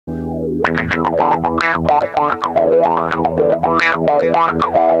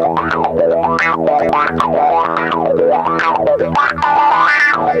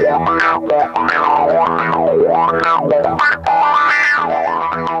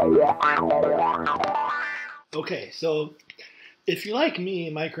Okay, so if you're like me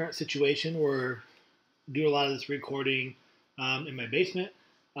in my current situation, we're doing a lot of this recording in my basement.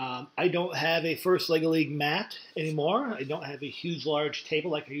 I don't have a first Lego League mat anymore. I don't have a huge, large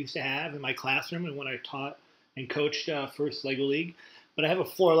table like I used to have in my classroom and when I taught and coached first Lego League. But I have a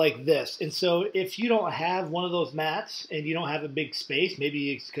floor like this. And so if you don't have one of those mats and you don't have a big space,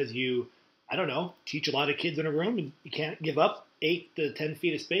 maybe it's because you, I don't know, teach a lot of kids in a room and you can't give up 8 to 10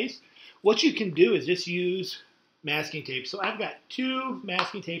 feet of space, what you can do is just use masking tape. So I've got 2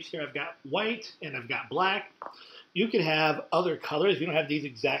 masking tapes here. I've got white and I've got black. You could have other colors. If you don't have these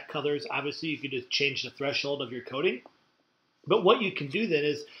exact colors, obviously you could just change the threshold of your coating. But what you can do then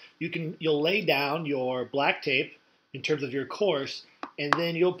is you'll lay down your black tape in terms of your course, and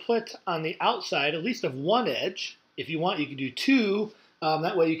then you'll put on the outside at least of one edge. If you want, you can do 2.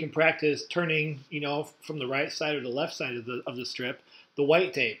 That way you can practice turning, from the right side or the left side of the strip, the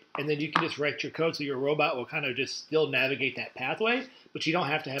white tape. And then you can just write your code so your robot will kind of just still navigate that pathway, but you don't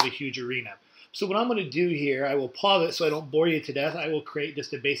have to have a huge arena. So what I'm going to do here, I will pause it so I don't bore you to death. I will create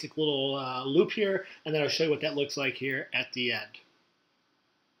just a basic little loop here, and then I'll show you what that looks like here at the end.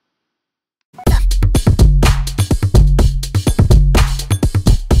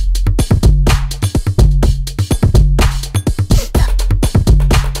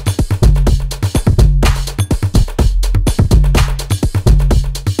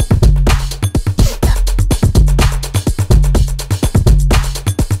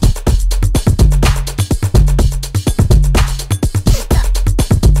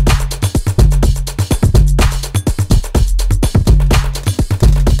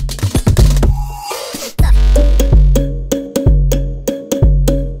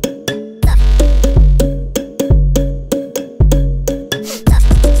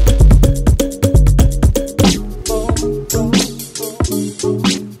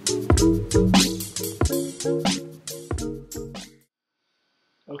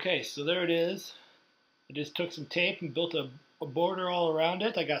 Okay, so there it is. I just took some tape and built a border all around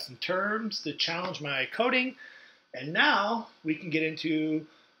it. I got some terms to challenge my coding. And now we can get into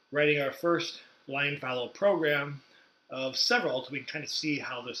writing our first line follow program of several so we can kind of see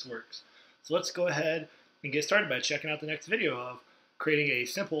how this works. So let's go ahead and get started by checking out the next video of creating a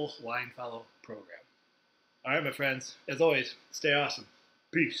simple line follow program. All right, my friends, as always, stay awesome.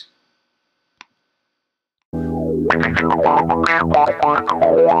 Peace.